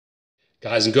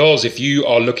Guys and girls, if you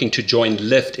are looking to join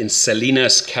Lyft in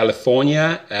Salinas,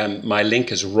 California, my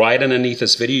link is right underneath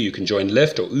this video. You can join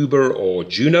Lyft or Uber or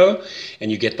Juno,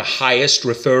 and you get the highest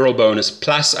referral bonus.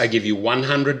 Plus, I give you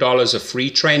 $100 of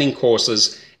free training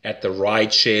courses at the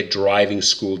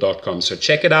ridesharedrivingschool.com. So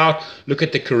check it out. Look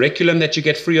at the curriculum that you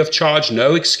get free of charge.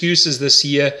 No excuses this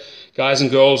year. Guys and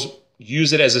girls,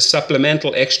 use it as a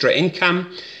supplemental extra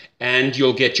income, and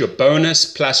you'll get your bonus,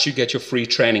 plus you get your free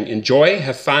training. Enjoy,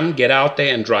 have fun, get out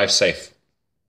there and drive safe.